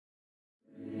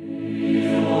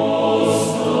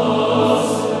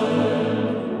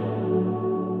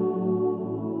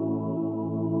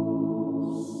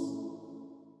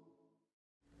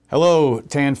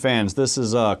Tan fans, this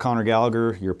is Conor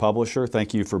Gallagher, your publisher.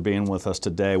 Thank you for being with us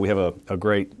today. We have a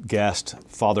great guest,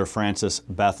 Father Francis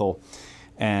Bethel,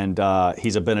 and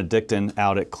he's a Benedictine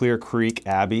out at Clear Creek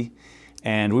Abbey.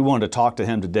 And we wanted to talk to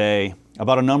him today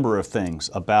about a number of things,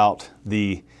 about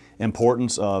the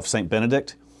importance of Saint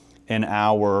Benedict in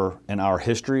our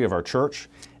history of our church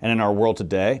and in our world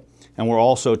today. And we'll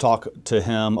also talk to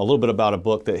him a little bit about a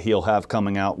book that he'll have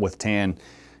coming out with Tan,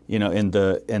 in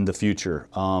the future.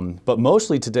 But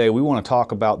mostly today, we want to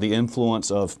talk about the influence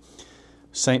of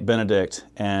Saint Benedict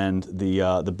and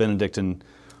the Benedictine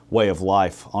way of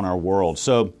life on our world.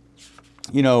 So,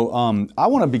 I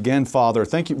want to begin, Father.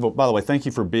 Thank you. By the way, thank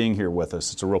you for being here with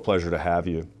us. It's a real pleasure to have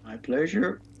you. My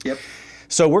pleasure. Yep.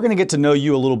 So we're going to get to know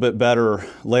you a little bit better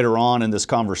later on in this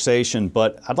conversation,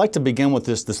 but I'd like to begin with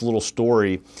this little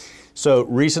story. So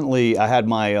recently I had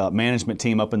my management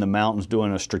team up in the mountains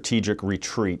doing a strategic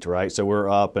retreat, right? So we're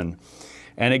up and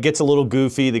it gets a little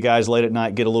goofy. The guys late at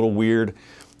night get a little weird.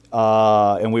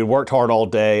 And we worked hard all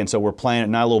day, and so we're playing at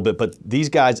night a little bit. But these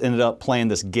guys ended up playing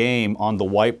this game on the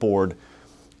whiteboard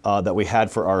that we had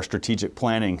for our strategic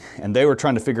planning. And they were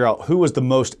trying to figure out who was the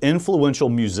most influential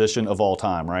musician of all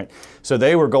time, right? So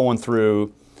they were going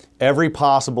through every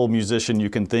possible musician you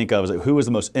can think of, like who was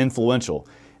the most influential.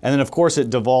 And then, of course,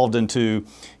 it devolved into,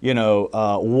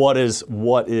 what is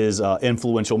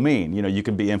influential mean? You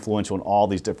can be influential in all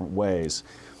these different ways.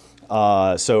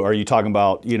 So are you talking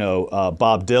about,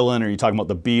 Bob Dylan? Are you talking about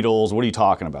the Beatles? What are you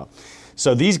talking about?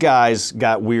 So these guys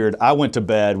got weird. I went to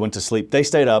bed, went to sleep. They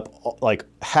stayed up like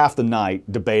half the night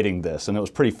debating this, and it was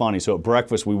pretty funny. So at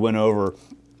breakfast, we went over,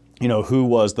 who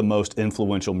was the most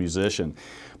influential musician.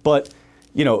 But,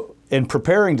 in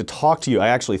preparing to talk to you, I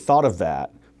actually thought of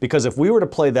that. Because if we were to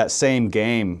play that same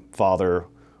game, Father,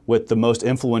 with the most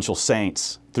influential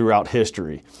saints throughout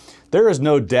history, there is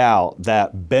no doubt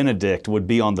that Benedict would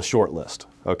be on the short list,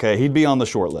 okay? He'd be on the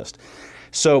short list.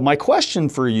 So my question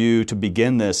for you to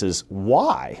begin this is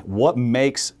why? What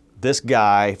makes this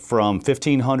guy from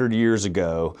 1,500 years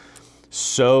ago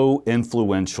so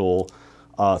influential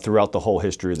throughout the whole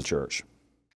history of the church?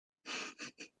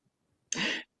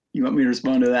 You want me to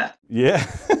respond to that? Yeah.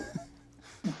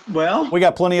 Well, we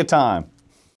got plenty of time.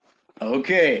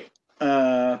 Okay.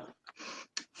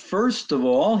 First of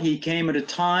all, he came at a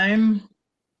time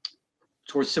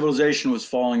towards civilization was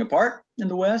falling apart in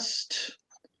the West.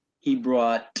 He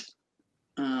brought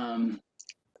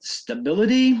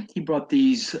stability. He brought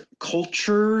these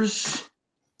cultures,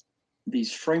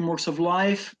 these frameworks of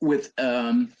life with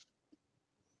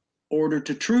order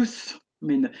to truth. I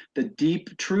mean, the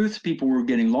deep truths, people were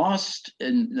getting lost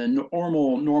in the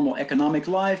normal economic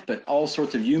life, but all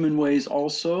sorts of human ways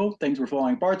also. Things were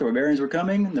falling apart. The barbarians were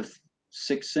coming in the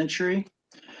 6th century.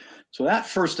 So that,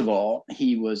 first of all,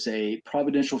 he was a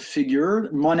providential figure.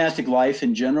 Monastic life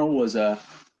in general was a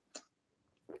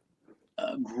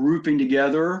grouping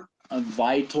together of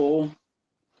vital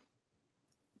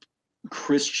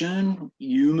Christian,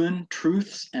 human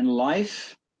truths and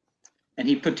life. And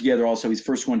he put together also, he's the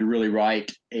first one to really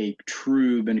write a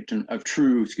true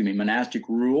monastic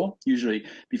rule. Usually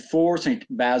before, St.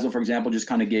 Basil, for example, just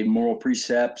kind of gave moral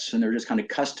precepts and they're just kind of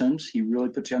customs. He really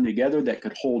put them together that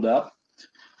could hold up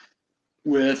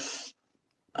with,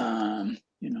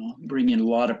 bringing a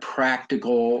lot of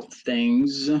practical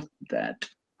things that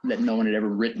no one had ever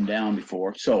written down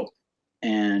before. So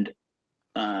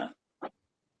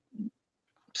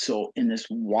in this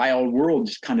wild world,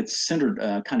 just kind of centered,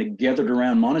 kind of gathered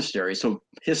around monasteries. So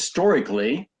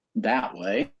historically, that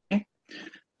way,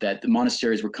 that the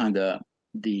monasteries were kind of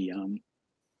the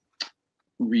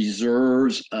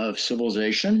reserves of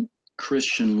civilization,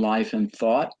 Christian life and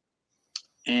thought,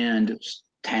 and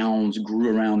towns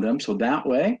grew around them. So that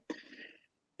way,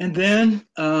 and then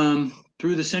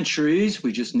through the centuries,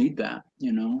 we just need that,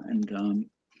 and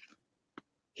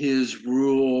his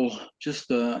rule, just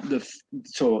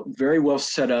so very well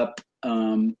set up,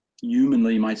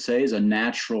 humanly, you might say, is a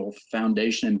natural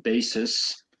foundation and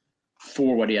basis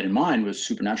for what he had in mind was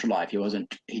supernatural life.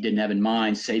 He didn't have in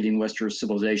mind saving Western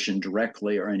civilization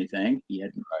directly or anything. He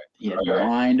had in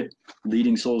mind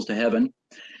leading souls to heaven.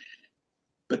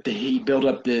 But he built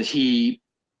up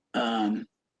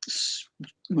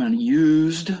when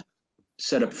used,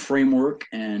 set up framework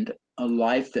and a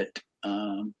life that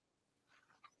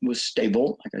was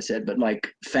stable, like I said, but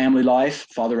like family life,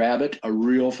 Father Abbot, a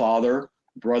real father,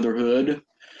 brotherhood,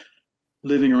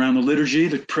 living around the liturgy,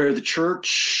 the prayer of the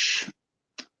church,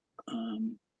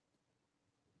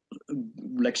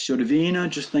 Lectio Divina,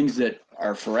 just things that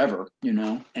are forever,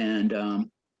 and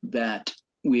that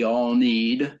we all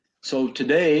need. So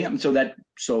today, so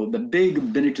the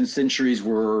big Benedictine centuries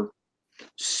were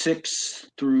 6th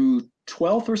through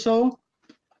 12th or so,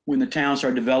 when the towns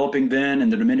started developing then,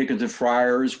 and the Dominicans and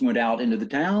friars went out into the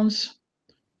towns,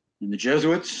 and the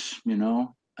Jesuits,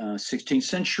 16th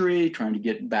century, trying to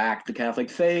get back the Catholic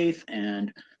faith,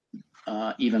 and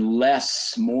even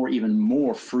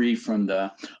more free from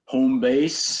the home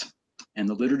base and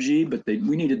the liturgy, but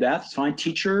we needed that to find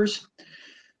teachers.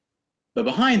 But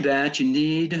behind that, you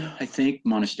need, I think,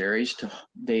 monasteries.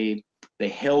 They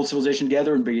held civilization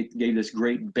together and gave this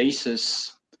great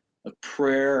basis of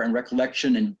prayer and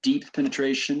recollection and deep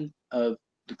penetration of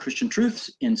the Christian truths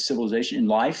in civilization, in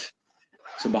life.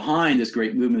 So behind this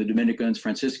great movement of the Dominicans,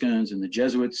 Franciscans, and the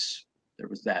Jesuits, there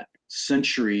was that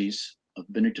centuries of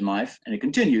Benedictine life, and it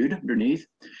continued underneath.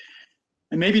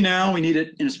 And maybe now we need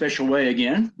it in a special way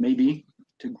again, maybe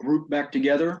to group back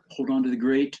together, hold on to the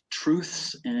great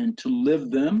truths and to live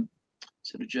them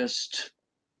instead of just,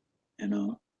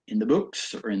 in the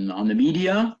books or on the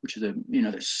media, which is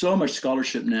there's so much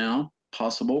scholarship now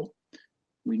possible.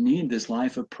 We need this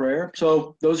life of prayer.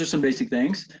 So those are some basic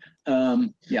things.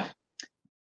 Yeah.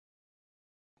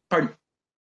 Pardon.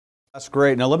 That's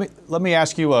great. Now let me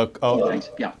ask you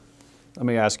Yeah. Let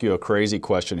me ask you a crazy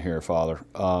question here, Father.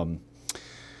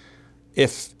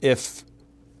 If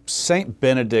Saint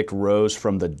Benedict rose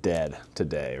from the dead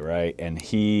today, right, and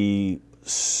he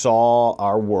saw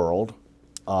our world,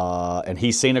 and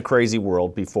he's seen a crazy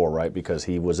world before, right, because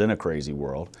he was in a crazy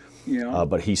world. Yeah.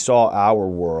 But he saw our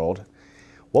world.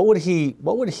 What would he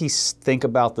think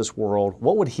about this world?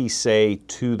 What would he say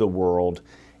to the world?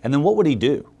 And then what would he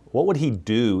do? What would he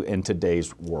do in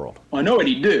today's world? Well, I know what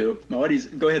he'd do. Go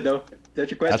ahead, though. That's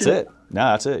your question? That's it. No,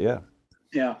 that's it, yeah.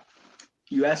 Yeah.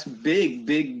 You ask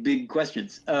big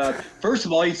questions. First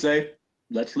of all, he'd say,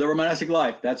 let's live our monastic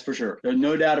life. That's for sure. There's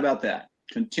no doubt about that.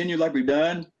 Continue like we've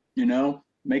done,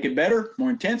 make it better, more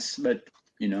intense, but,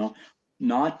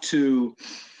 not to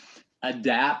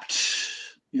adapt,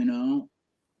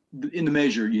 in the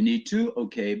measure you need to,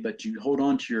 okay, but you hold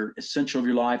on to your essential of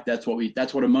your life. That's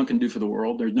what a monk can do for the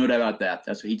world. There's no doubt about that.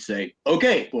 That's what he'd say.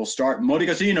 Okay, we'll start Monte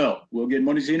Cassino. We'll get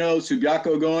Monte Cassino,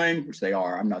 Subiaco going, which they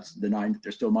are. I'm not denying that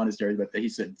they're still monasteries, but he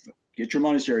said, get your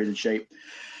monasteries in shape.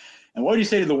 And what do you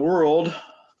say to the world?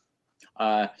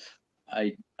 I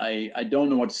don't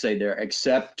know what to say there,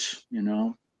 except,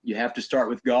 you have to start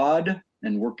with God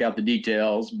and work out the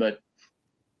details,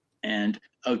 and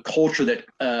a culture that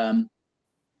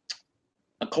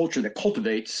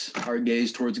cultivates our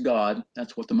gaze towards God.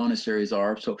 That's what the monasteries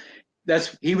are. So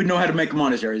he would know how to make a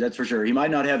monastery, that's for sure. He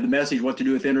might not have the message, what to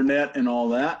do with internet and all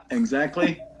that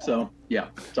exactly. So yeah,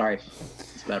 sorry,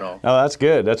 that's about all. Oh, that's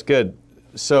good. That's good.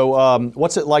 So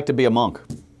what's it like to be a monk?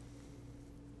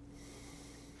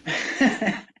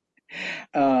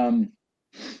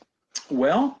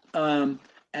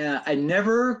 I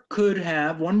never could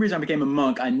have. One reason I became a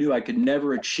monk, I knew I could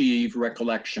never achieve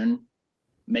recollection,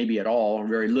 maybe at all, or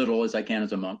very little as I can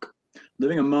as a monk.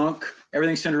 Living a monk,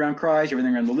 everything's centered around Christ,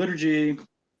 everything around the liturgy.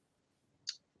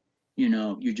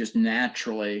 You just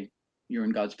naturally, you're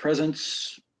in God's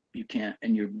presence. You can't,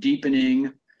 and you're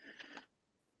deepening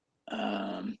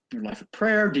your life of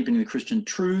prayer, deepening the Christian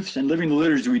truths, and living the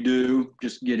liturgies we do,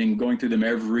 just going through them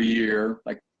every year,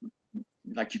 like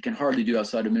you can hardly do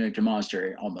outside of Benedictine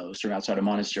monastery, almost, or outside a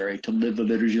monastery, to live the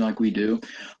liturgy like we do.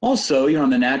 Also, on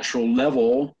the natural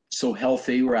level, so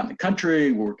healthy. We're out in the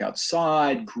country, we work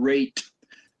outside, great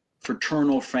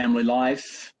fraternal family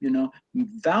life,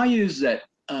 values that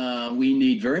we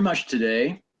need very much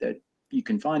today that you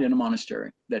can find in a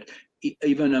monastery, that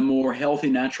even a more healthy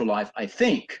natural life, I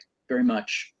think, very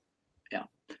much. Yeah,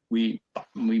 we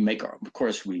make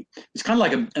it's kind of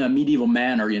like a medieval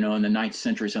manor, in the 9th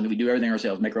century, something. We do everything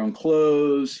ourselves, make our own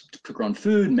clothes, cook our own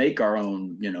food, make our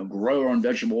own, grow our own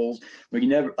vegetables. We can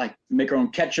never make our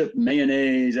own ketchup,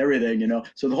 mayonnaise, everything,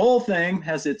 So the whole thing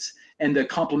has and the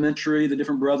complementary, the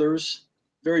different brothers,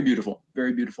 very beautiful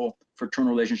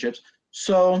fraternal relationships.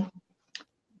 So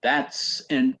that's,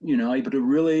 able to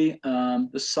really,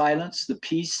 the silence, the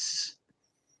peace,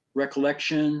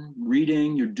 recollection,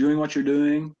 reading, you're doing what you're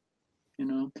doing,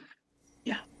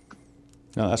 yeah.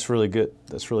 No, that's really good.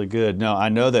 That's really good. No, I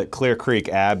know that Clear Creek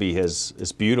Abbey is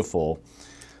beautiful,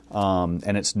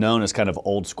 and it's known as kind of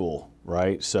old school,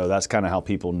 right? So that's kind of how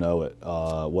people know it,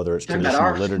 whether it's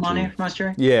traditional liturgy.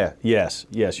 Monastery? Yes,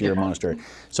 you're a monastery.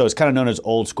 So it's kind of known as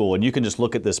old school, and you can just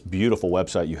look at this beautiful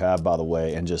website you have, by the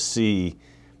way, and just see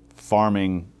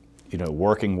farming,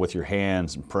 working with your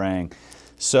hands and praying.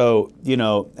 So,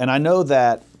 and I know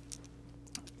that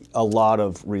a lot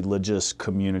of religious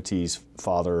communities,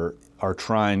 Father, are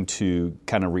trying to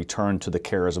kind of return to the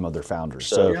charism of their founders.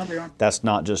 So Yeah, they are. that's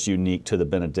not just unique to the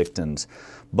Benedictines.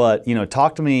 But,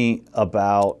 talk to me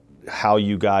about how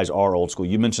you guys are old school.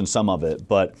 You mentioned some of it,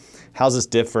 but how's this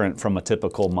different from a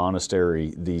typical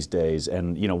monastery these days?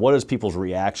 And, what is people's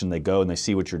reaction? They go and they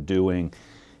see what you're doing.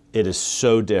 It is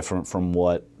so different from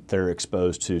what they're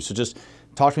exposed to. So just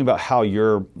talk to me about how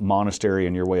your monastery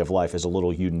and your way of life is a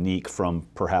little unique from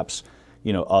perhaps,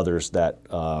 others that,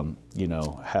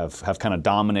 have kind of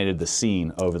dominated the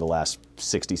scene over the last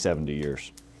 60, 70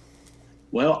 years.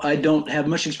 Well, I don't have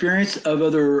much experience of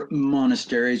other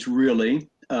monasteries, really.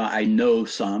 I know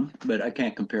some, but I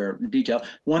can't compare in detail.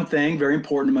 One thing, very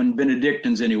important among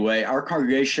Benedictines anyway, our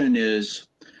congregation is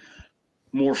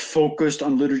more focused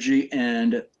on liturgy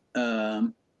and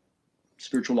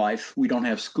spiritual life. We don't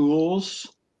have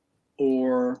schools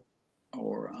or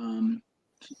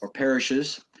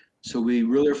parishes, so we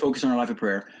really are focused on our life of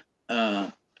prayer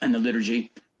and the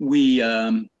liturgy. We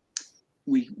are,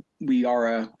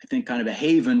 I think, kind of a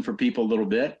haven for people a little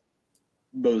bit,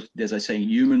 both, as I say,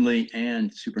 humanly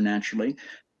and supernaturally.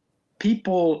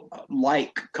 People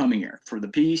like coming here for the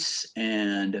peace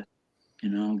and,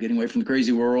 getting away from the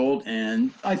crazy world.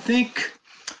 And I think,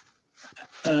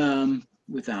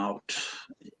 without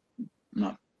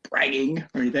not bragging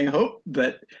or anything, I hope,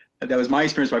 but that was my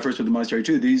experience when I first went to the monastery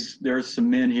too. There are some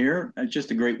men here,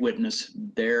 just a great witness.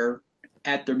 They're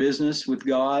at their business with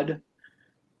God.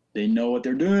 They know what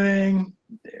they're doing.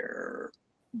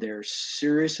 They're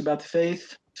serious about the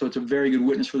faith. So it's a very good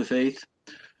witness for the faith.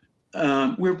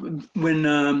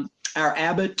 When our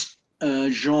abbot,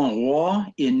 Jean Roy,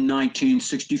 in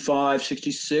 1965,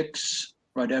 66,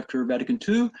 right after Vatican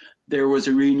II, there was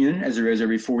a reunion, as there is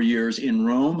every 4 years in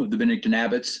Rome, of the Benedictine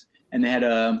abbots, and they had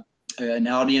an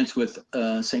audience with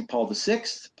St. Paul VI,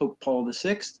 Pope Paul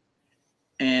VI,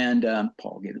 and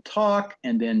Paul gave a talk,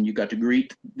 and then you got to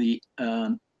greet the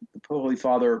Holy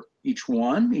Father, each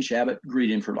abbot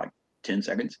greeted him for like 10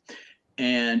 seconds.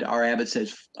 And our abbot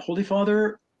says, Holy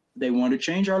Father, they want to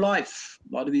change our life.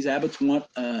 A lot of these abbots want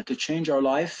to change our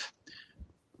life.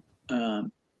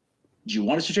 Do you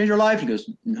want us to change our life? He goes,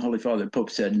 Holy Father, the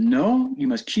Pope said, no, you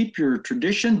must keep your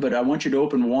tradition, but I want you to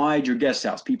open wide your guest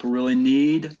house. People really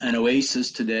need an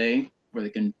oasis today where they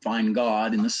can find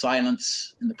God in the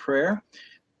silence, in the prayer.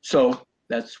 So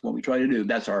that's what we try to do.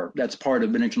 That's part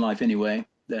of Benedictine life anyway,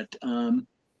 that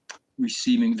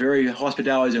receiving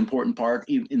hospitality is an important part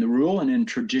in the rule and in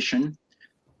tradition.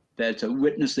 That's a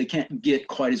witness they can't get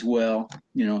quite as well.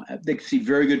 They can see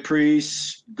very good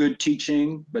priests, good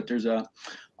teaching, but there's a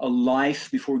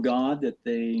life before God that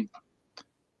they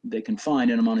can find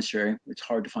in a monastery. It's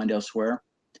hard to find elsewhere.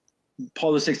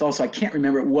 Paul VI also, I can't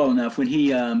remember it well enough, when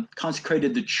he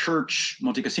consecrated the church,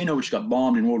 Monte Cassino, which got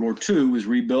bombed in World War II, was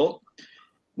rebuilt,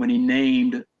 when he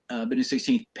named Benedict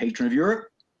XVI patron of Europe.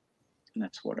 And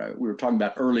that's what we were talking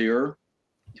about earlier.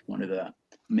 He's one of the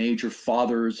major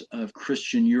fathers of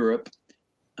Christian Europe.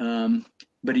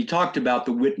 But he talked about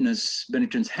the witness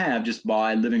Benedictines have just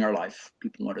by living our life.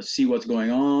 People want to see what's going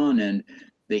on, and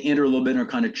they enter a little bit and are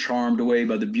kind of charmed away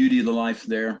by the beauty of the life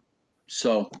there.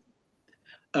 So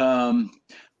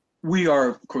we are,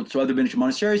 of course, other Benedictine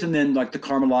monasteries, and then like the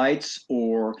Carmelites,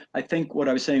 or I think what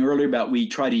I was saying earlier about we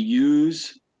try to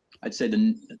use, I'd say,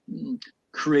 the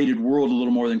created world a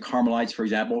little more than Carmelites, for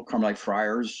example, Carmelite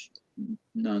friars,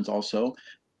 nuns also,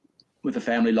 with a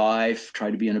family life, try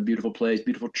to be in a beautiful place,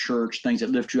 beautiful church, things that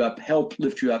lift you up, help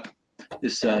lift you up,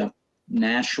 this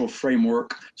natural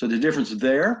framework. So the difference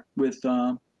there with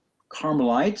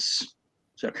Carmelites,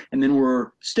 and then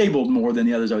we're stable more than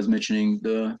the others I was mentioning,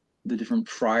 the different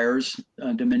friars,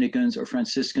 Dominicans or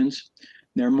Franciscans.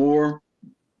 They're more,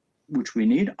 which we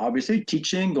need, obviously,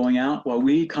 teaching, going out, while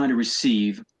we kind of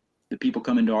receive the people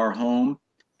come into our home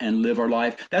and live our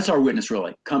life. That's our witness,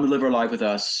 really. Come and live our life with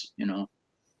us,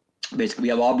 Basically, we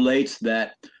have oblates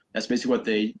that's basically what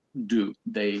they do.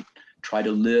 They try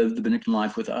to live the Benedictine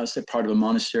life with us. They're part of a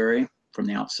monastery from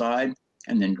the outside,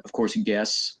 and then, of course,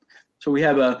 guests. So we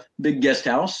have a big guest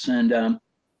house and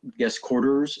guest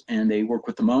quarters, and they work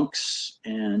with the monks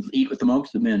and eat with the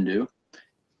monks, the men do,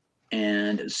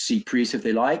 and see priests if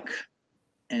they like.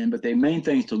 But the main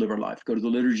thing is to live our life. Go to the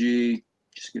liturgy,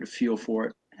 just get a feel for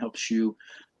it. It helps you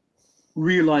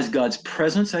realize God's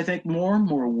presence, I think, more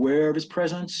aware of his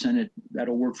presence, and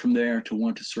that'll work from there to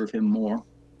want to serve him more.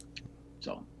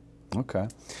 So. Okay.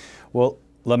 Well,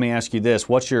 let me ask you this.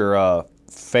 What's your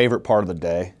favorite part of the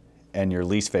day and your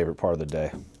least favorite part of the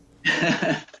day?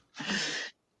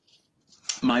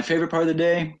 My favorite part of the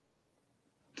day,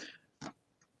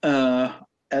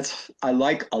 I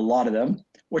like a lot of them.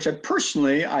 which I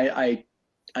personally, I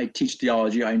teach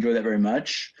theology. I enjoy that very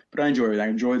much, but I enjoy it. I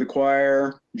enjoy the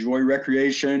choir, enjoy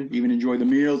recreation, even enjoy the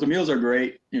meals. The meals are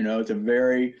great. You know,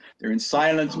 they're in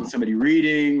silence with somebody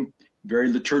reading,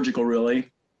 very liturgical, really.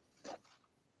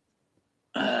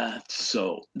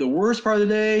 So the worst part of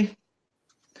the day,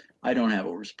 I don't have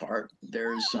a worst part.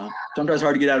 There's sometimes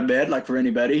hard to get out of bed, like for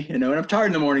anybody, you know, and I'm tired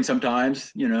in the morning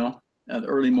sometimes, you know, the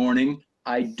early morning.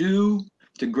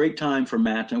 It's a great time for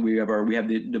Matt, and we have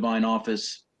the divine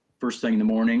office first thing in the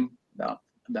morning,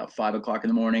 about 5 o'clock in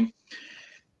the morning.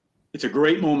 It's a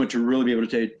great moment to really be able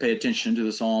to pay attention to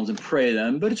the Psalms and pray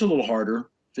them, but it's a little harder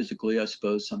physically, I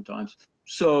suppose, sometimes.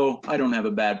 So I don't have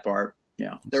a bad part.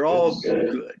 Yeah, they're all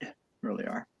good, really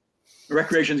are.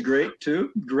 Recreation's great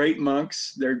too. Great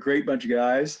monks. They're a great bunch of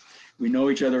guys. We know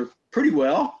each other pretty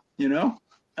well, you know,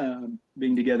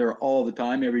 being together all the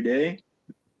time, every day.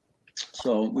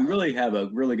 So we really have a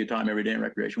really good time every day in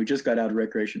recreation. We just got out of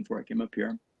recreation before I came up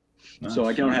here. Nice. So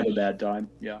I don't have a bad time.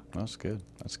 Yeah. That's good.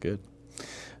 That's good.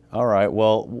 All right.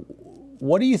 Well,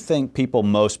 what do you think people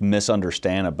most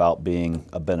misunderstand about being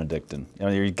a Benedictine? I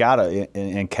mean, you got to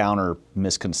encounter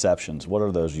misconceptions. What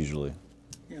are those usually?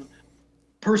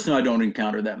 Personally, I don't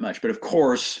encounter that much, but of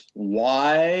course,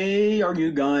 why are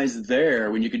you guys there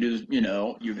when you could do, you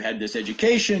know, you've had this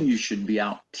education, you should be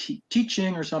out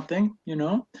teaching or something, you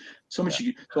know? So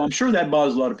I'm sure that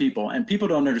bothers a lot of people, and people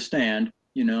don't understand,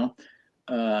 you know,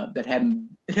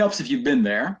 it helps if you've been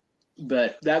there,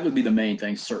 but that would be the main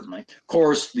thing, certainly. Of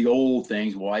course, the old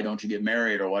things, why don't you get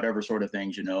married or whatever sort of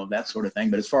things, you know, that sort of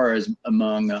thing. But as far as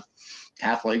among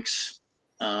Catholics,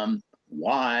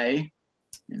 why,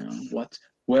 you know,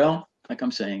 well, like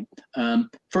I'm saying,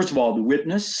 first of all, the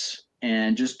witness,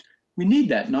 and we need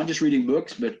that, not just reading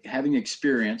books, but having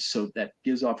experience. So that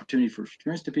gives opportunity for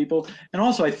experience to people. And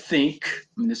also, I think,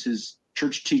 this is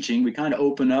church teaching, we kind of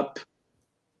open up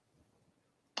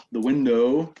the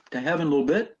window to heaven a little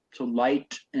bit, so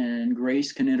light and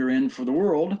grace can enter in for the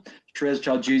world. Therese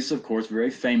Child Jesus, of course,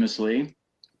 very famously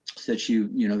said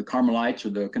the Carmelites or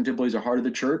the Contemplatives are heart of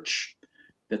the church,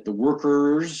 that the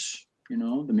workers, you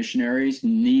know, the missionaries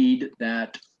need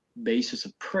that basis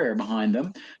of prayer behind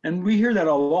them. And we hear that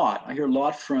a lot. I hear a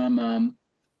lot from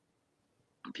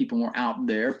people more out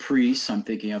there, priests, I'm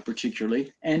thinking of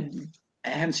particularly. And I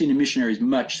haven't seen the missionaries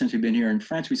much since we've been here in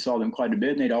France. We saw them quite a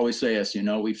bit, and they'd always say us, you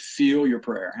know, we feel your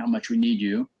prayer, how much we need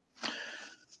you.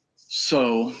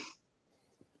 So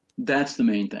that's the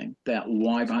main thing, that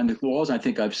why behind the walls. I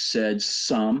think I've said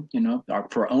some, you know,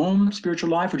 for our own spiritual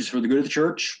life, which is for the good of the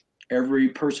church. Every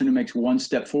person who makes one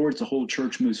step forward, the whole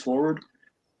church moves forward.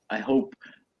 I hope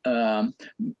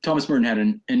Thomas Merton had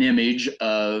an image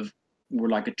of we're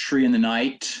like a tree in the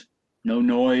night, no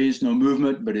noise, no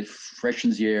movement, but it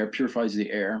freshens the air, purifies the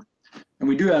air. And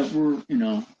we do have,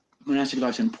 monastic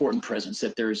life's an important presence,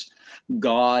 that there's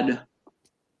God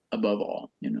above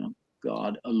all, you know,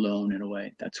 God alone in a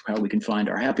way. That's how we can find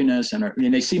our happiness. And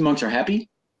they see monks are happy,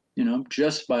 you know,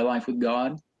 just by life with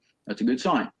God. That's a good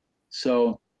sign.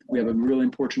 So we have a really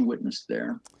important witness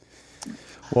there.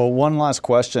 Well, one last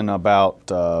question about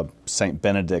Saint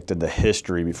Benedict and the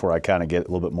history before I kind of get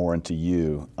a little bit more into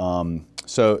you.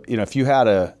 So, you know, if you had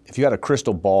a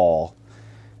crystal ball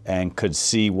and could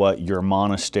see what your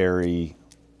monastery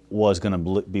was going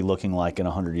to be looking like in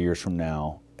 100 years from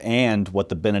now, and what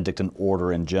the Benedictine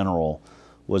order in general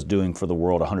was doing for the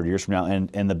world 100 years from now,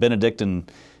 and the Benedictine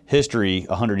history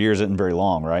 100 years isn't very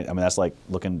long, right? I mean, that's like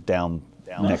looking down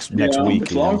next week.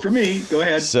 It's long for me. Go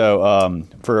ahead. So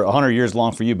for 100 years,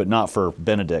 long for you, but not for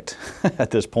Benedict at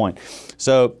this point.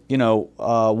 So, you know,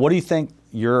 what do you think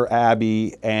your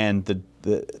abbey and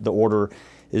the order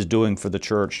is doing for the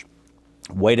church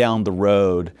way down the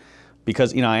road?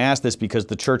 Because, you know, I ask this because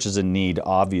the church is in need,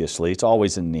 obviously. It's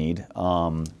always in need.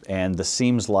 And it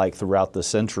seems like throughout the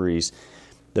centuries,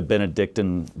 the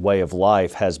Benedictine way of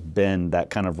life has been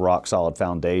that kind of rock-solid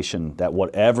foundation that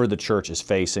whatever the church is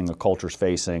facing, the culture's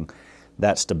facing,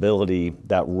 that stability,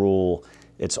 that rule,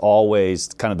 it's always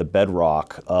kind of the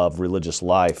bedrock of religious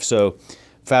life. So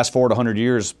fast forward 100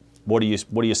 years, what do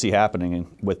you see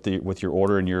happening with your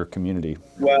order and your community?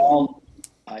 Well,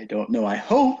 I don't know. I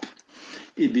hope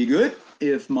it'd be good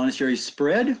if monasteries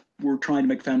spread. We're trying to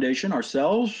make a foundation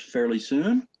ourselves fairly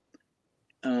soon.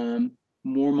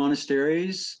 More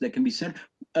monasteries that can be sent.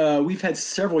 We've had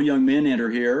several young men enter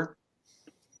here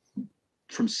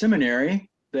from seminary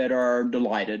that are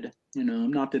delighted. You know,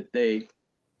 not that they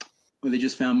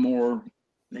just found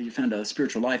a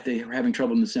spiritual life. They were having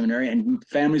trouble in the seminary, and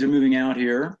families are moving out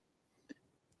here.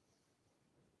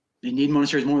 They need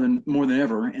monasteries more than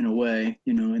ever, in a way,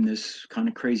 you know, in this kind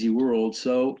of crazy world.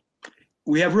 So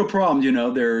we have real problems.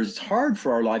 There's hard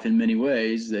for our life in many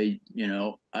ways. The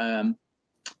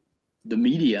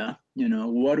media,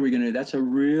 what are we going to do? That's a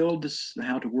real,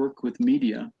 how to work with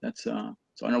media. That's, so I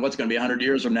don't know what's going to be 100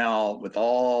 years from now with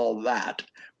all that.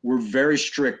 We're very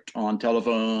strict on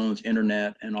telephones,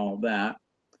 internet, and all that.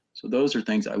 So those are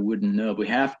things I wouldn't know. We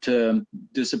have to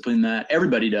discipline that.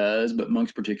 Everybody does, but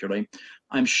monks particularly.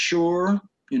 I'm sure,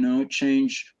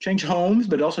 change homes,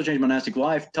 but also change monastic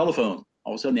life. Telephone.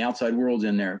 All of a sudden, the outside world's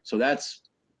in there. So that's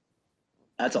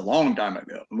a long time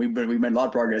ago. We've made a lot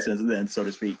of progress since then, so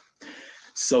to speak.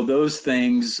 So those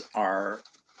things are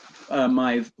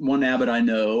my one abbot I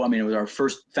know. I mean, it was our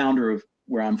first founder of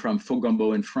where I'm from,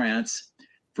 Fougambeau in France.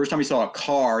 First time he saw a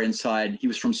car inside, he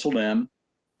was from Solesmes,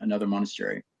 another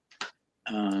monastery.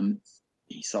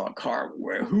 He saw a car.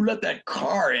 Who let that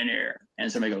car in here?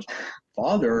 And somebody goes,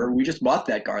 Father, we just bought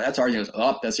that car. That's ours. He goes,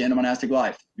 oh, that's the end of monastic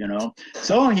life,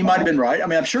 So he might have been right. I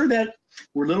mean, I'm sure that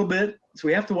we're a little bit, so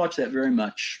we have to watch that very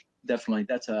much. Definitely.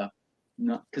 That's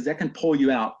because that can pull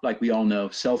you out, like we all know,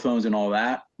 cell phones and all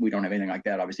that. We don't have anything like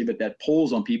that, obviously, but that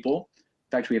pulls on people.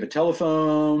 In fact, we have a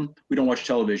telephone. We don't watch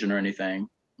television or anything.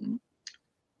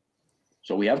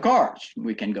 So we have cars.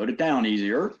 We can go to town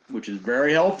easier, which is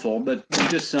very helpful. But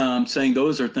just saying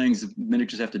those are things many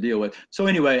just have to deal with. So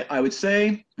anyway, I would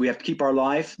say we have to keep our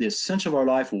life, the essential of our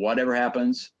life, whatever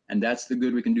happens. And that's the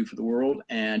good we can do for the world.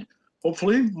 And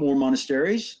hopefully more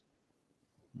monasteries.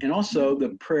 And also the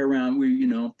prayer around,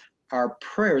 our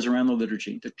prayers around the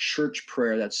liturgy, the church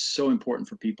prayer, that's so important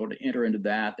for people to enter into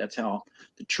that. That's how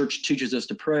the church teaches us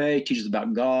to pray, teaches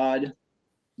about God,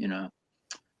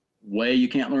 way you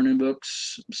can't learn in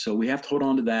books. So we have to hold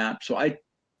on to that. So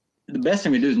the best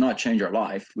thing we do is not change our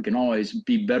life. We can always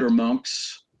be better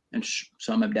monks, and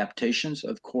some adaptations,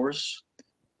 of course.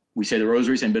 We say the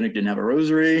rosary. Saint Benedict didn't have a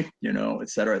rosary, et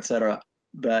cetera, et cetera.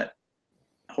 But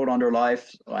hold on to our life.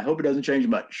 I hope it doesn't change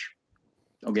much.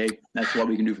 Okay, that's what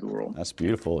we can do for the world. That's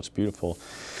beautiful. It's beautiful.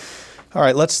 All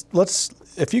right, let's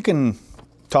if you can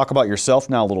talk about yourself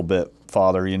now a little bit,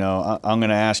 Father. I'm going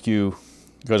to ask you,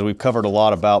 because we've covered a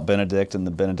lot about Benedict and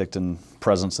the Benedictine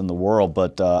presence in the world,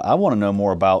 but I want to know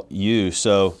more about you.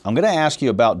 So I'm going to ask you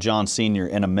about John Sr.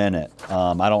 in a minute.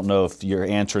 I don't know if your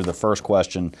answer to the first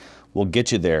question will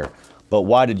get you there, but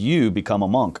why did you become a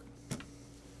monk?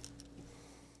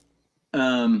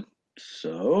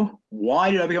 So why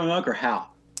did I become a monk, or how?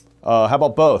 How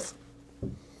about both?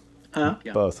 Yeah.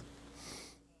 Both.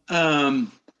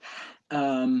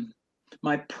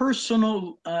 My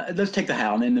personal, let's take the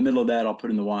how, and in the middle of that, I'll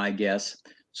put in the why, I guess.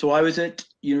 So I was at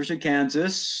University of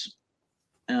Kansas,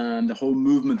 and the whole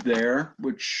movement there,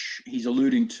 which he's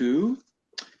alluding to,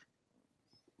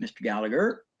 Mr.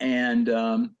 Gallagher,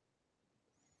 and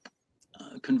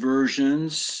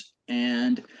conversions.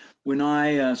 And when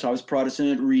so I was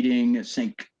Protestant, reading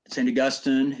Saint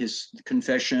Augustine, his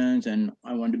Confessions, and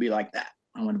I wanted to be like that.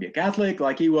 I wanted to be a Catholic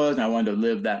like he was, and I wanted to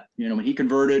live that. When he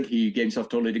converted, he gave himself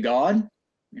totally to God.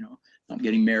 Not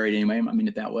getting married anyway. I mean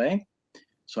it that way.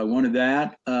 So I wanted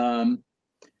that.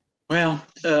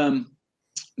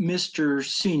 Mr.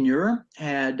 Senior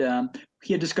had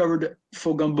he had discovered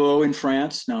Fougambeau in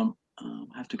France. Now I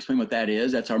have to explain what that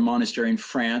is. That's our monastery in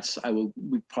France. We'll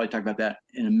probably talk about that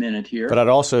in a minute here. But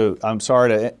I'm sorry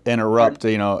to interrupt.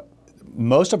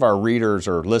 Most of our readers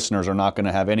or listeners are not going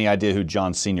to have any idea who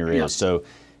John Sr. is. So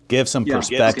give some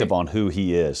perspective on who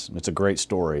he is. It's a great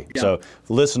story. Yeah. So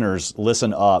listeners,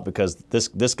 listen up, because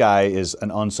this guy is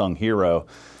an unsung hero.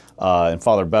 And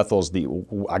Father Bethel's the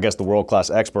world-class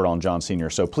expert on John Sr.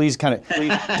 So please I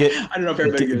don't know if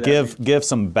everybody give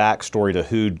some backstory to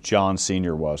who John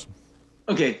Sr. was.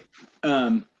 Okay.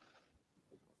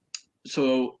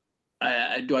 So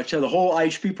do I tell the whole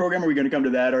IHP program, or are we going to come to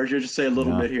that, or just say a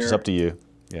little bit here? It's up to you.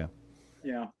 Yeah.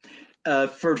 Yeah.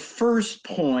 For first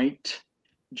point,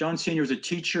 John Sr. was a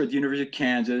teacher at the University of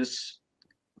Kansas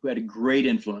who had a great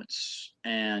influence.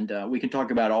 And we can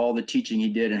talk about all the teaching he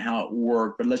did and how it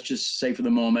worked, but let's just say for the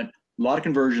moment, a lot of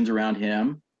conversions around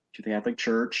him to the Catholic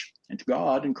Church and to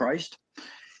God and Christ.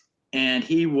 And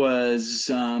he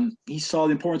saw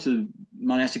the importance of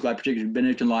monastic life, particularly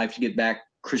Benedictine life, to get back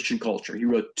Christian culture. He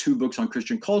wrote 2 books on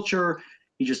Christian culture.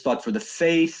 He just thought for the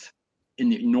faith, in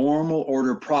the normal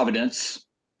order of providence,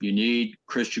 you need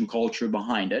Christian culture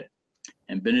behind it.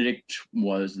 And Benedict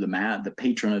was the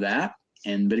patron of that.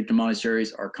 And Benedictine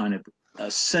monasteries are kind of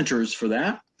centers for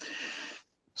that.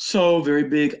 So very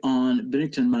big on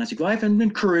Benedictine monastic life, and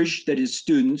encouraged that his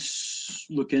students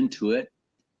look into it.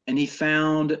 And he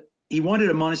wanted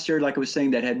a monastery, like I was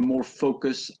saying, that had more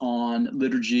focus on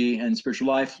liturgy and spiritual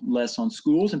life, less on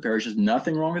schools and parishes.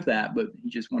 Nothing wrong with that, but he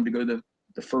just wanted to go to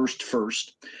the first.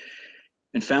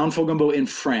 and found Fougambeau in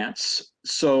France.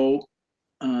 So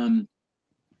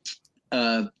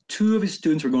two of his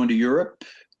students were going to Europe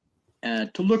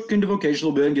to look into vocation a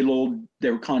little bit and get a little,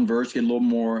 they were converts, get a little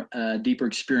more deeper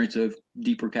experience of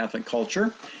deeper Catholic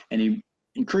culture. And he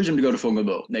encouraged them to go to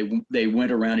Fougambeau. They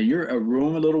went around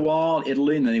Rome a little while,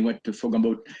 Italy, and then they went to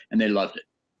Fougambeau, and they loved it.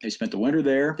 They spent the winter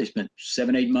there. They spent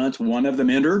 7-8 months. One of them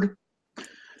entered.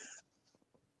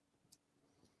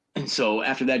 And so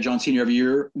after that, John Senior every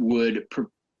year would,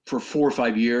 for 4 or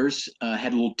 5 years,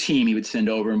 had a little team he would send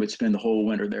over and would spend the whole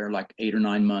winter there, like 8 or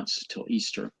 9 months till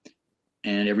Easter.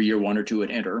 And every year, 1 or 2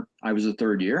 would enter. I was the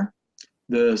third year.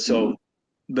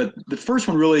 But the first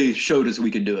one really showed us we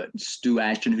could do it. Stu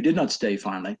Ashton, who did not stay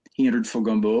finally, he entered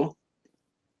Fougambeau,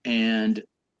 and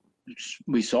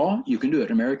we saw you can do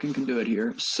it. American can do it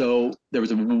here. So there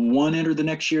was one entered the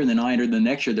next year, and then I entered the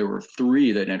next year. There were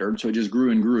 3 that entered, so it just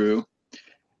grew and grew.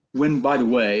 By the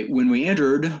way, when we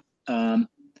entered,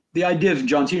 the idea of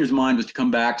John Senior's mind was to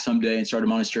come back someday and start a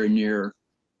monastery near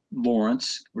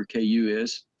Lawrence, where KU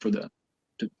is,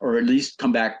 or at least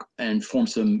come back and form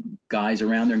some guys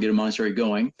around there and get a monastery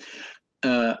going.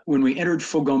 When we entered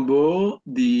Fougambeau,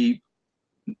 the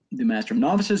master of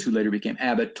novices, who later became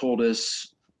abbot, told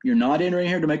us, "You're not entering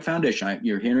here to make foundation.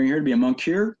 You're entering here to be a monk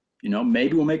here.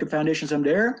 Maybe we'll make a foundation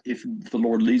someday if the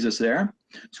Lord leads us there."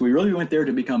 So we really went there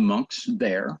to become monks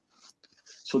there.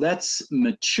 So that's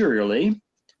materially,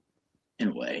 in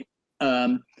a way.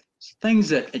 Things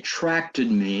that attracted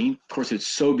me, of course, it's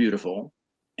so beautiful.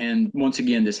 And once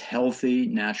again, this healthy,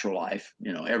 natural life,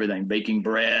 everything, baking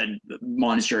bread, the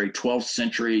monastery, 12th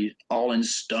century, all in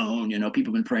stone,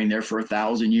 people have been praying there for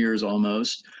 1,000 years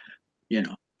almost,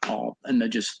 and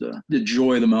the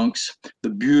joy of the monks, the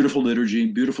beautiful liturgy,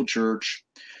 beautiful church.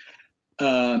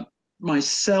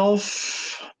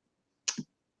 Myself,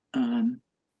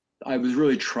 I was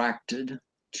really attracted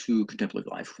to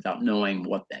contemplative life without knowing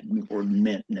what that word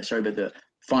meant necessarily, but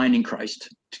finding Christ,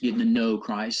 to getting to know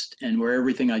Christ, and where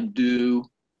everything I do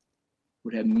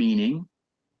would have meaning.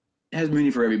 It has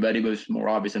meaning for everybody, but it's more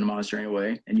obvious in a monastery in a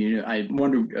way. And I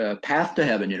wonder, path to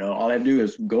heaven, all I have to do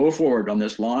is go forward on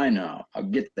this line, I'll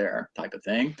get there, type of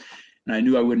thing. And I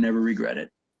knew I would never regret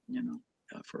it,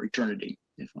 for eternity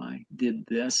if I did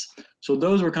this. So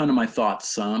those were kind of my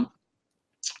thoughts,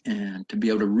 and to be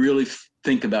able to really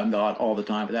think about God all the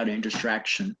time without any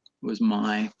distraction was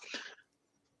my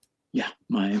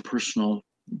personal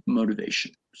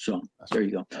motivation. So there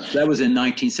you go. So that was in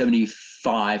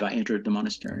 1975. I entered the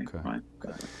monastery. Okay. Right.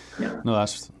 Yeah. No,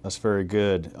 that's very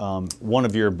good. One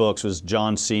of your books was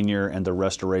John Senior and the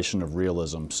Restoration of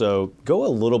Realism. So go a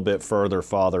little bit further,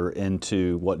 Father,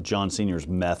 into what John Senior's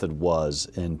method was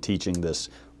in teaching this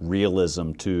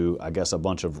realism to, I guess, a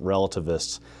bunch of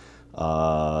relativists,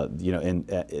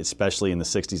 especially in the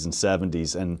 60s and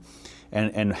 70s,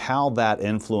 and how that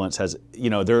influence has,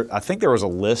 I think there was a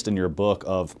list in your book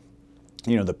of,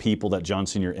 the people that John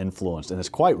Senior influenced, and it's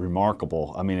quite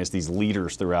remarkable. I mean, it's these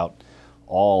leaders throughout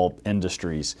all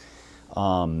industries,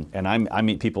 and I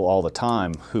meet people all the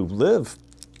time who live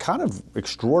kind of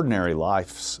extraordinary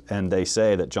lives, and they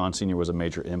say that John Senior was a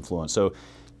major influence. So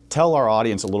tell our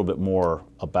audience a little bit more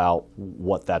about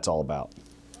what that's all about.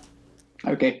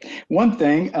 Okay. One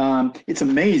thing, it's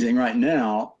amazing right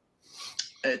now.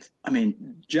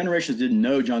 Generations didn't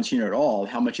know John Senior at all,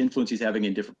 how much influence he's having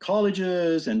in different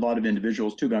colleges and a lot of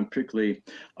individuals too, but I'm particularly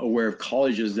aware of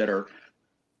colleges that are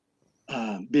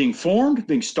being formed,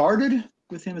 being started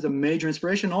with him as a major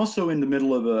inspiration. Also in the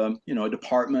middle of a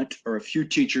department or a few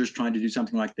teachers trying to do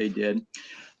something like they did.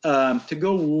 To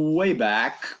go way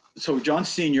back, so John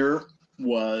Senior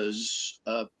was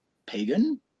a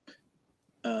pagan,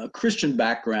 Christian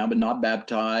background, but not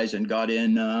baptized, and got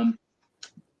in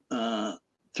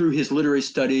through his literary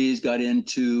studies, got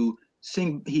into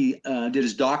he did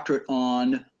his doctorate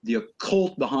on the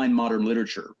occult behind modern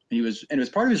literature. And it was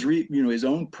part of his his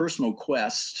own personal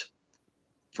quest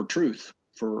for truth,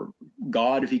 for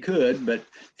God if he could, but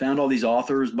found all these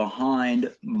authors behind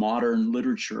modern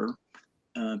literature,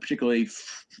 particularly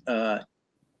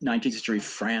 19th century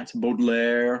France,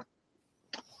 Baudelaire,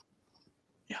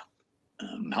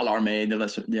 Mallarmé,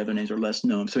 the other names are less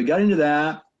known. So he got into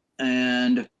that,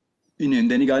 and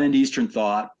then he got into Eastern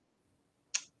thought,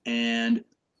 and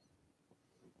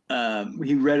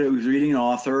he was reading an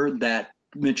author that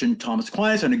mentioned Thomas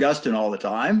Aquinas and Augustine all the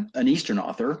time, an Eastern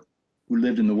author who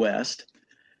lived in the West,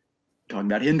 talking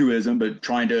about Hinduism, but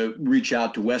trying to reach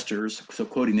out to Westerners, so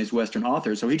quoting these Western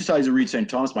authors. So he decides to read St.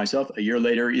 Thomas myself. A year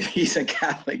later, he's a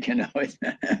Catholic,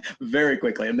 very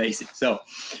quickly, amazing. So,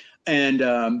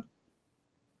 and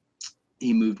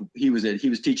he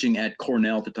was teaching at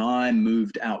Cornell at the time,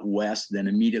 moved out west, then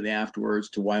immediately afterwards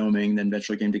to Wyoming, then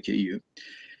eventually came to KU.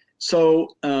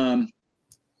 So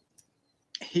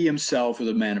he himself was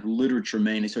a man of literature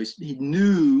mainly. So he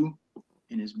knew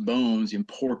in his bones the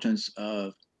importance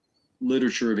of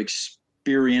literature, of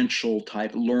experiential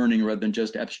type learning rather than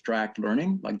just abstract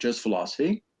learning, like just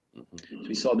philosophy. So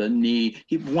he saw the need.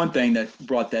 One thing that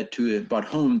brought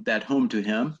home to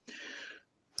him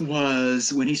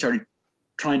was when he started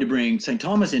trying to bring St.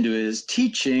 Thomas into his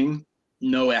teaching,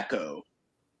 no echo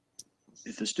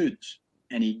with the students.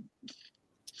 And he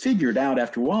figured out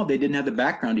after a while they didn't have the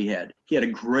background he had. He had a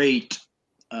great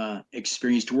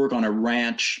experience to work on a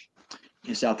ranch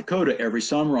in South Dakota every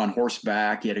summer on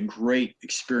horseback. He had a great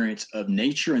experience of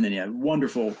nature, and then he had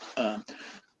wonderful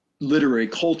literary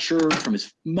culture from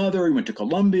his mother. He went to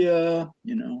Columbia,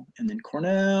 and then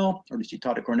Cornell, or at least he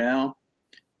taught at Cornell.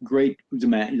 Great,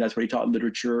 that's what he taught,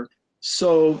 literature.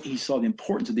 So he saw the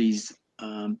importance of these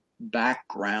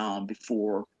background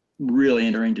before really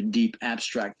entering into deep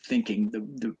abstract thinking,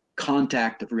 the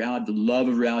contact of reality, the love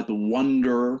of reality, the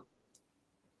wonder,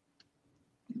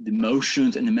 the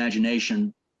emotions and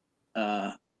imagination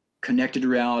connected to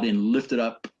reality and lifted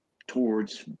up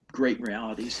towards great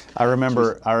realities. I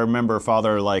remember,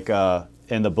 Father, like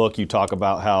in the book you talk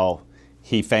about how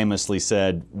he famously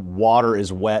said, water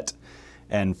is wet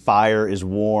and fire is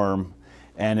warm.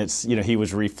 And it's, he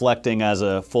was reflecting as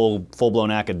a full-blown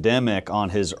academic on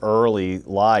his early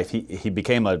life. He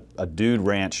became a dude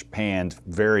ranch hand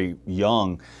very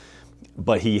young,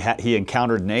 but he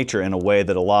encountered nature in a way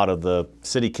that a lot of the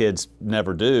city kids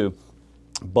never do.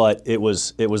 But it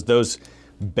was those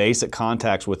basic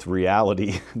contacts with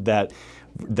reality that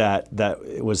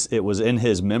it was in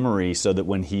his memory, so that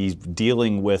when he's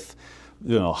dealing with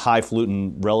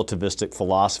highfalutin relativistic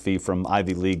philosophy from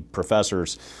Ivy League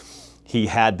professors, he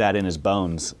had that in his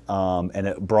bones, and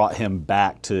it brought him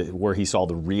back to where he saw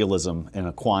the realism in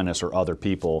Aquinas or other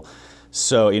people.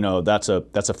 So that's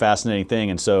a fascinating thing,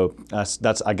 and so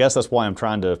I guess that's why I'm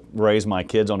trying to raise my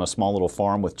kids on a small little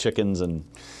farm with chickens and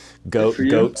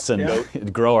goats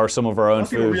and grow some of our own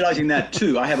food. People realizing that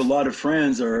too. I have a lot of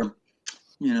friends that are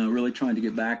really trying to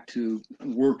get back to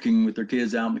working with their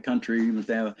kids out in the country.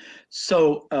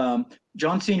 So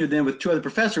John Sr. then, with two other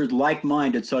professors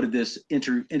like-minded, started this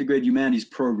integrated humanities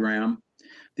program.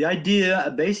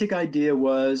 A basic idea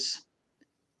was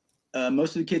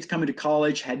most of the kids coming to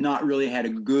college had not really had a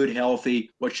good, healthy,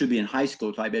 what should be in high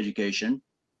school type education.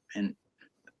 And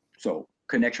so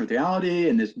connection with reality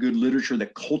and this good literature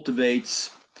that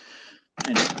cultivates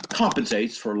and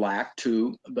compensates for lack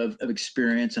too of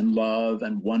experience and love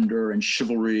and wonder and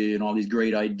chivalry and all these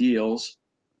great ideals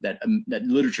that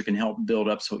literature can help build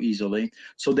up so easily.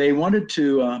 So they wanted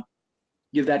to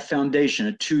give that foundation,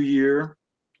 a 2-year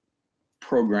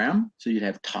program, so you'd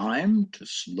have time to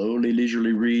slowly,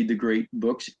 leisurely read the great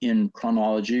books in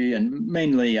chronology, and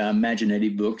mainly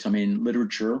imaginative books.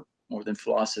 Literature more than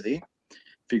philosophy,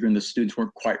 figuring the students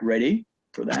weren't quite ready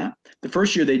for that. The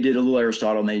first year they did a little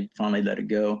Aristotle, and they finally let it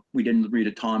go. We didn't read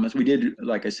a Thomas. We did,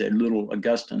 like I said, little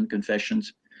Augustine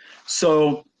Confessions.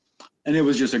 So, and it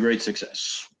was just a great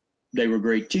success. They were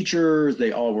great teachers.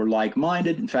 They all were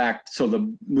like-minded. In fact, so the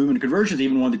movement of conversions,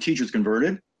 even one of the teachers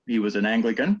converted. He was an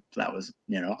Anglican. So that was,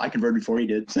 I converted before he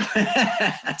did. So,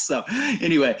 so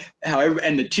anyway, however,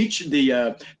 and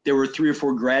there were 3 or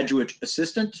 4 graduate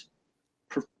assistant,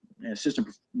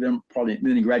 probably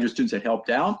many graduate students that helped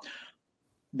out.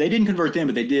 They didn't convert them,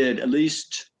 but they did at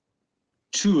least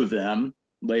 2 of them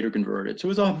later converted. So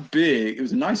it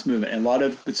was a nice movement. And a lot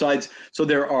of, so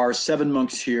there are 7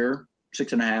 monks here,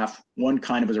 6.5. One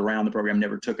kind of was around the program,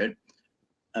 never took it.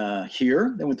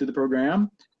 Here, they went through the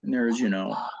program. And there's,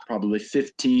 probably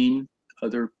 15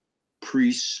 other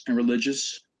priests and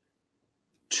religious.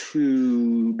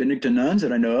 2 Benedictine nuns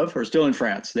that I know of are still in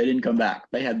France. They didn't come back.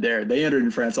 They entered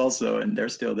in France also, and they're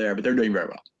still there, but they're doing very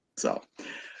well. So,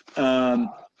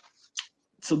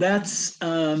 so that's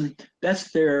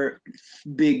their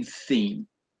big theme,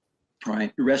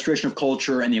 right? The restoration of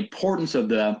culture and the importance of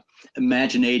the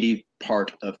imaginative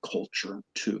part of culture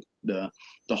too. The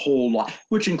whole life,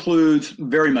 which includes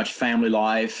very much family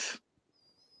life,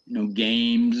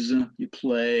 games you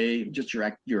play, just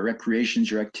your recreations,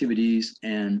 your activities,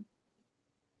 and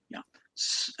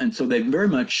and so they very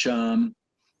much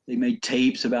they made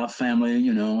tapes about family,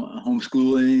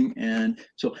 homeschooling, and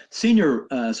so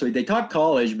so they taught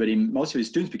college, but most of his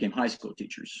students became high school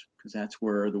teachers because that's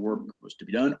where the work was to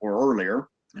be done, or earlier,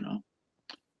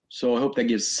 So I hope that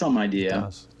gives some idea.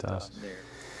 It does. There.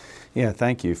 Yeah,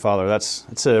 thank you, Father.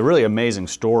 It's a really amazing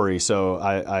story. So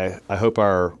I hope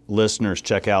our listeners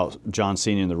check out John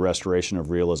Senior and the Restoration of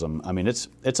Realism. I mean, it's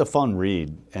a fun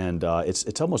read, and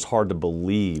it's almost hard to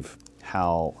believe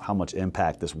how much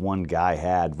impact this one guy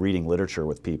had reading literature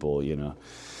with people.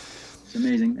 It's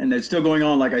amazing, and it's still going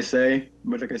on, like I said.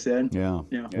 Yeah.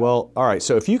 Yeah. Well, all right.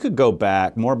 So if you could go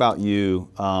back, more about you,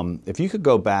 if you could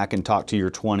go back and talk to your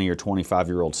 20 or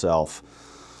 25-year-old self,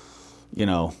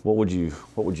 what would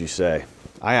you say?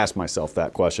 I ask myself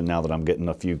that question now that I'm getting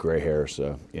a few gray hairs.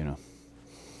 So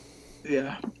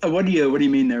Yeah. What do you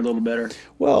mean there a little better?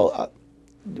 Well,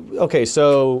 okay.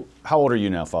 So how old are you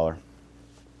now, Father?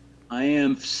 I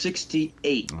am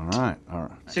 68. All right.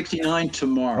 69 Oh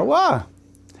tomorrow. wow!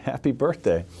 Happy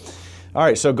birthday. All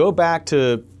right. So go back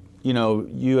to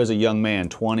you as a young man,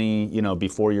 20,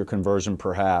 before your conversion,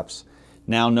 perhaps.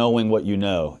 Now knowing what you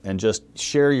know, and just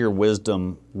share your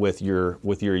wisdom with your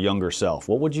younger self.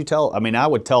 What would you tell? I mean, I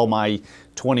would tell my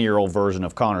 20-year-old version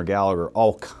of Conor Gallagher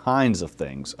all kinds of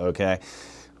things. Okay,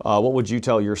 what would you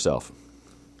tell yourself?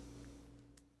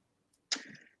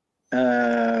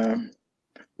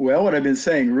 Well, what I've been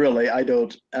saying, really, I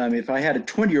don't. If I had a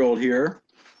 20-year-old here,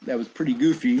 that was pretty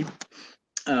goofy.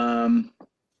 I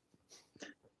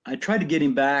tried to get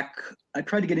him back. I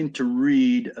tried to get him to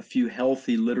read a few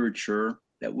healthy literature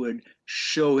that would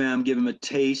show him, give him a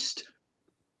taste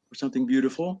for something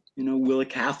beautiful. Willa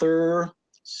Cather,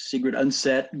 Sigrid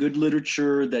Undset, good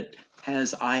literature that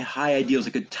has high ideals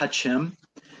that could touch him,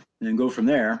 and then go from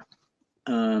there.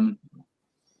 That'd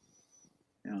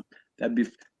be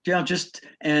just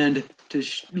and to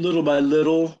little by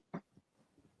little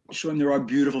show him there are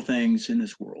beautiful things in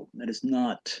this world. That is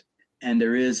not, and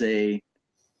there is a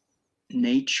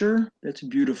nature that's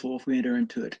beautiful if we enter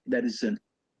into it. That is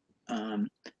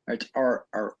it's our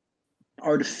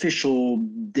artificial,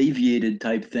 deviated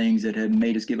type things that have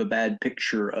made us give a bad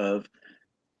picture of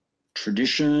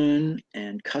tradition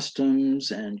and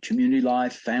customs and community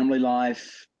life, family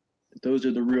life. Those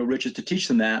are the real riches. To teach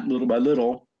them that little by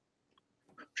little,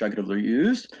 which I could have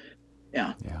used.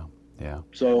 Yeah.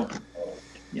 So.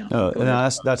 Yeah. No,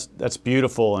 that's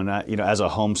beautiful, and as a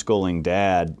homeschooling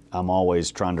dad, I'm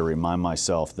always trying to remind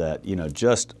myself that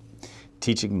just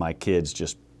teaching my kids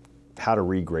just how to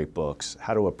read great books,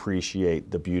 how to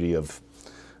appreciate the beauty of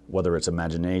whether it's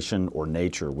imagination or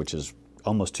nature, which is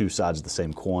almost two sides of the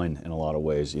same coin in a lot of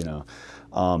ways.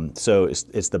 So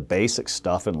it's the basic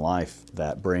stuff in life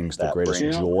that brings the greatest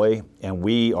joy, and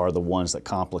we are the ones that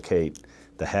complicate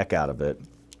the heck out of it.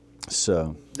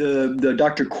 So the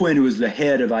Dr. Quinn, who was the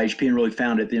head of IHP and really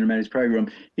founded the Intermediate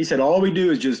Program, he said all we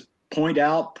do is just point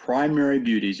out primary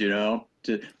beauties,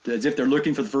 as if they're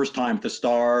looking for the first time, the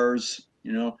stars,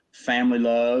 family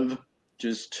love,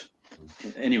 just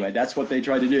anyway, that's what they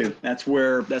try to do. That's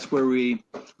where we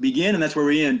begin, and that's where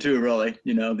we end too, really.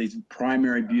 These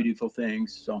primary beautiful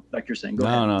things. So like you're saying, go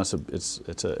ahead. No,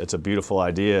 it's a beautiful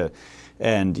idea.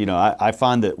 And I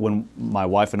find that when my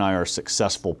wife and I are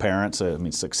successful parents, I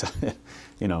mean, success,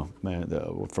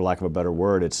 for lack of a better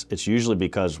word, it's usually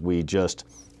because we just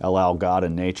allow God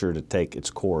and nature to take its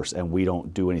course, and we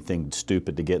don't do anything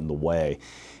stupid to get in the way.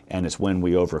 And it's when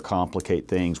we overcomplicate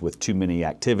things with too many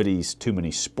activities, too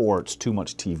many sports, too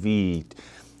much TV,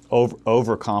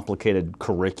 overcomplicated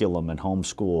curriculum and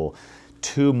homeschool,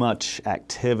 too much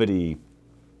activity.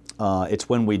 It's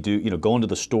when we do, going to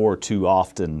the store too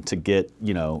often to get,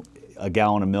 a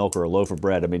gallon of milk or a loaf of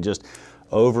bread. I mean, just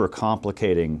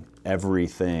overcomplicating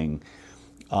everything.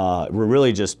 We're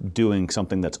really just doing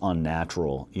something that's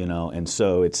unnatural, and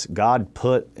so it's God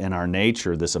put in our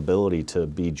nature this ability to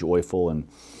be joyful and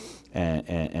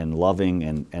loving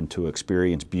and to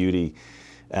experience beauty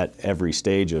at every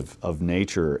stage of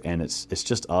nature, and it's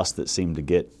just us that seem to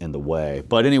get in the way.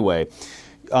 But anyway,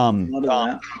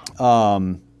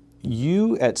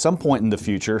 you, at some point in the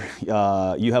future,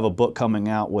 you have a book coming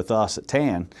out with us at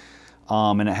TAN,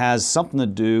 and it has something to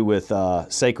do with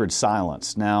sacred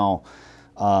silence. Now,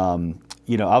 I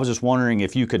was just wondering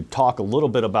if you could talk a little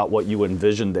bit about what you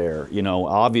envisioned there.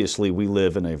 Obviously we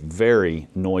live in a very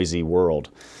noisy world,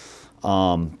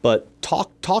 but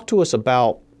talk to us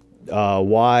about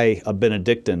why a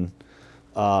Benedictine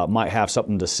might have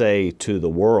something to say to the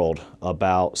world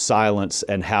about silence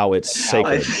and how it's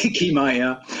sacred. I think he might,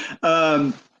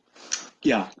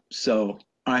 yeah. So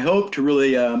I hope to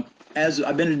really, as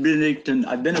I've been a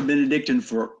Benedictine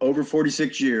for over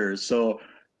 46 years. So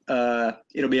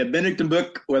it'll be a Benedictine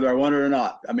book, whether I want it or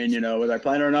not. I mean, whether I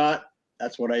plan it or not,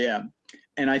 that's what I am.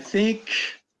 And I think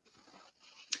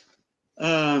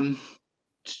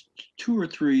two or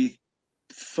three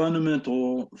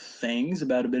fundamental things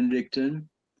about a Benedictine.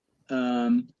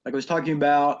 like I was talking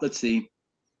about, let's see,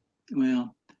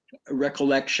 well,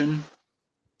 recollection.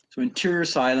 So interior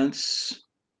silence.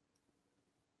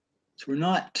 So we're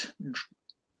not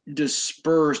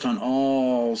dispersed on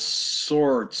all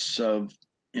sorts of,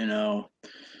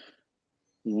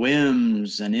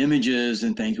 whims and images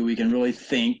and things, but we can really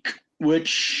think,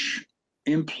 which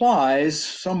implies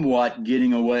somewhat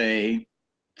getting away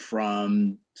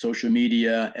from social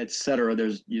media, etc.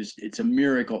 It's a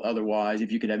miracle otherwise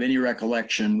if you could have any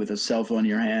recollection with a cell phone in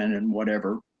your hand and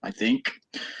whatever, I think.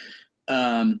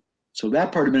 So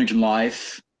that part of Benedict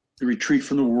life, the retreat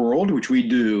from the world, which we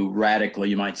do radically,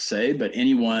 you might say, but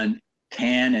anyone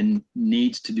can and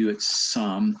needs to do it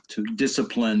some to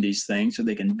discipline these things so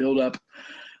they can build up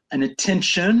an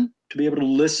attention to be able to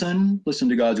listen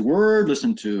to God's word,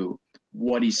 listen to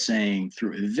what he's saying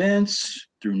through events,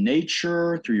 through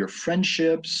nature, through your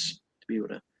friendships, to be able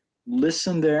to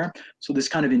listen there. So this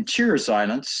kind of interior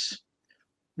silence,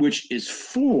 which is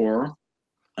for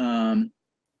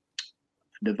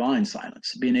divine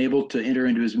silence, being able to enter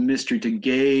into his mystery, to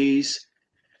gaze,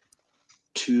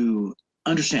 to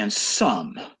understand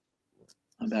some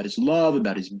about his love,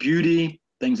 about his beauty,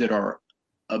 things that are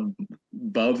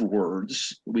above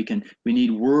words. We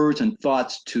need words and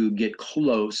thoughts to get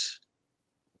close.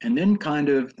 And then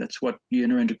that's what you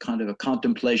enter into, kind of a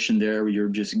contemplation there, where you're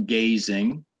just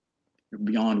gazing. You're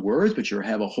beyond words, but you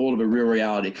have a hold of a real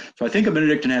reality. So I think a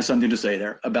Benedictine has something to say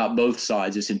there about both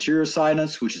sides. This interior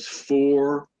silence, which is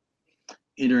for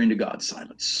entering into God's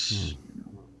silence.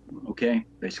 Okay,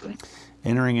 basically.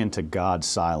 Entering into God's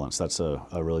silence. That's a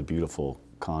really beautiful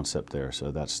concept there. So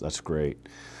that's great.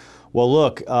 Well,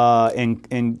 look,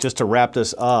 and just to wrap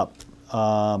this up,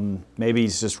 maybe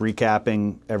it's just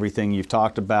recapping everything you've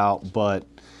talked about, but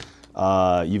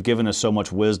you've given us so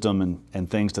much wisdom and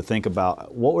things to think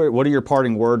about. What are your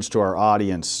parting words to our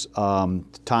audience,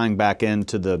 tying back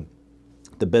into the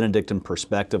Benedictine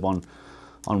perspective on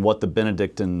what the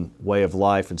Benedictine way of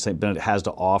life and Saint Benedict has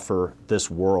to offer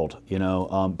this world?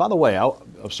 By the way,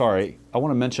 I'm sorry, I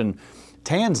want to mention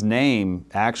TAN's name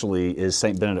actually is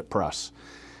Saint Benedict Press.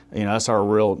 That's our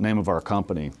real name of our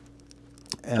company.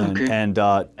 And, okay. And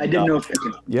I didn't know if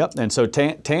Yep. And so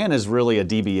TAN is really a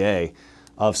DBA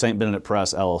of Saint Benedict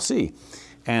Press LLC.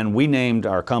 And we named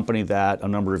our company that a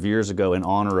number of years ago in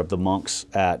honor of the monks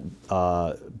at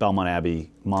Belmont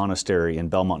Abbey Monastery in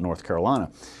Belmont, North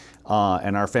Carolina.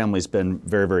 And our family's been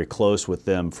very, very close with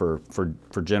them for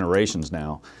generations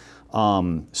now.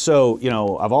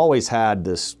 So, I've always had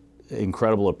this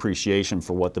incredible appreciation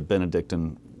for what the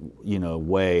Benedictine,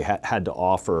 way had to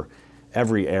offer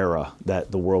every era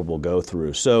that the world will go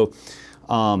through. So,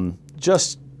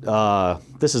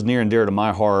 this is near and dear to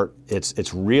my heart.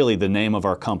 It's really the name of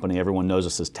our company. Everyone knows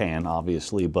us as TAN,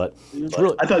 obviously, but it's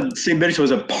really, I thought St. Benedict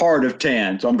was a part of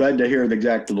TAN, so I'm glad to hear the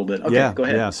exact a little bit. Okay, yeah, go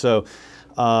ahead. Yeah. So,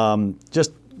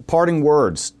 just parting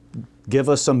words. Give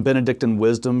us some Benedictine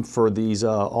wisdom for these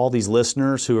all these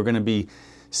listeners who are going to be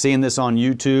seeing this on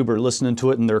YouTube or listening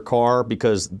to it in their car,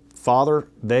 because, Father,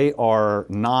 they are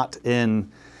not in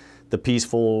the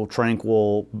peaceful,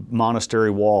 tranquil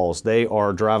monastery walls. They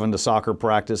are driving to soccer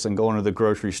practice and going to the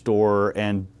grocery store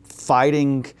and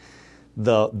fighting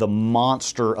the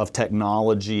monster of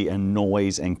technology and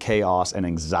noise and chaos and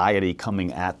anxiety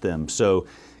coming at them. So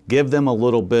give them a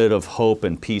little bit of hope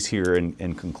and peace here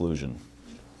in conclusion.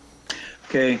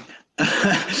 Okay.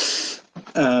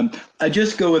 I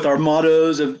just go with our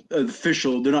mottos of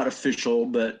official, they're not official,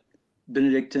 but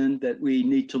Benedictine, that we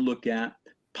need to look at.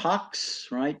 Pax,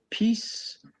 right?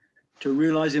 Peace, to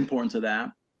realize the importance of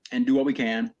that and do what we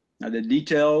can. Now, the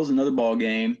details, another ball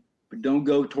game, but don't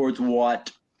go towards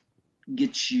what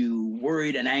gets you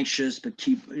worried and anxious, but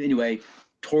anyway,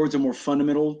 towards the more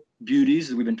fundamental beauties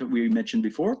that we mentioned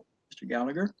before, Mr.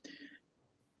 Gallagher.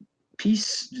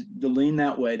 Peace, to lean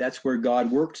that way. That's where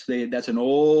God works. That's an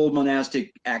old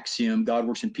monastic axiom. God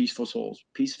works in peaceful souls.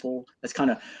 Peaceful. That's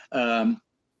kind of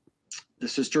the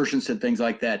Cistercians said things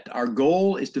like that. Our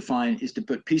goal is to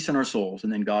put peace in our souls,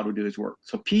 and then God will do his work.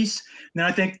 So peace. And then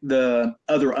I think the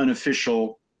other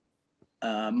unofficial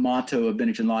motto of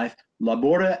Benedictine life,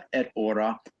 labora et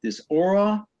ora. This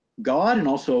ora, God, and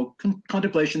also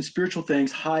contemplation, spiritual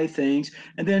things, high things,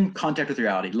 and then contact with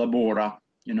reality. Labora,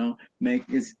 make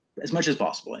as much as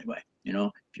possible anyway. If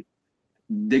you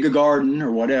dig a garden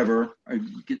or whatever, or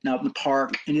getting out in the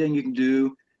park, anything you can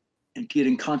do and get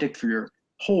in contact for your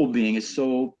whole being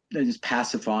is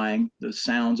pacifying. The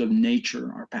sounds of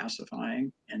nature are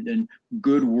pacifying, and then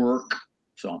good work.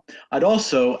 So I'd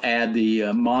also add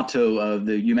the motto of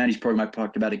the humanities program I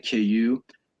talked about at KU: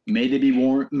 May they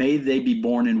be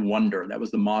born in wonder. That was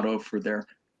the motto for their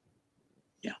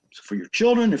Yeah. So for your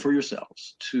children and for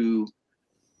yourselves to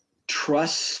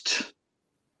trust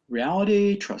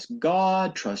reality, trust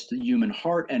God, trust the human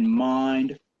heart and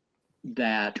mind,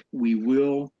 that we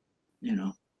will,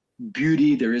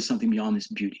 beauty, there is something beyond this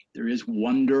beauty. There is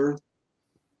wonder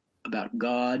about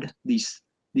God, these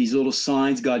little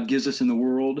signs God gives us in the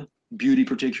world, beauty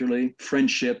particularly,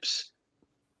 friendships,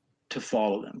 to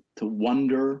follow them, to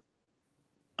wonder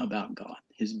about God,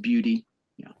 his beauty,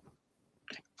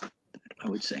 I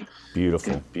would say.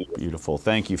 Beautiful, beautiful.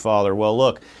 Thank you, Father. Well,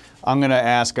 look, I'm going to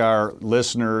ask our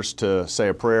listeners to say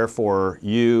a prayer for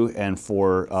you and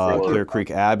for Clear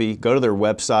Creek Abbey. Go to their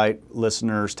website,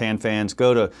 listeners, TAN fans.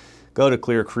 Go to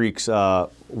Clear Creek's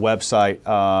website.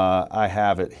 I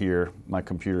have it here. My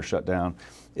computer shut down.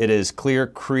 It is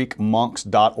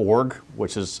clearcreekmonks.org,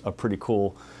 which is a pretty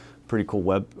cool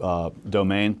web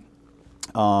domain.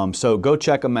 So go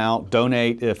check them out,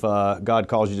 donate if God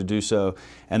calls you to do so,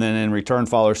 and then in return,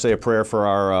 Father, say a prayer for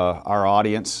our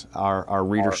audience, our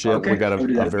readership. Okay. We got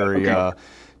a very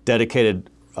dedicated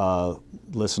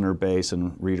listener base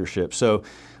and readership. So,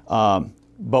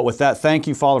 but with that, thank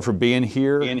you, Father, for being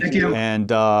here. Thank you.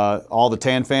 And all the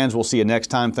TAN fans, we'll see you next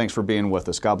time. Thanks for being with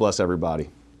us. God bless everybody.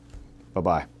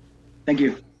 Bye-bye. Thank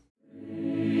you.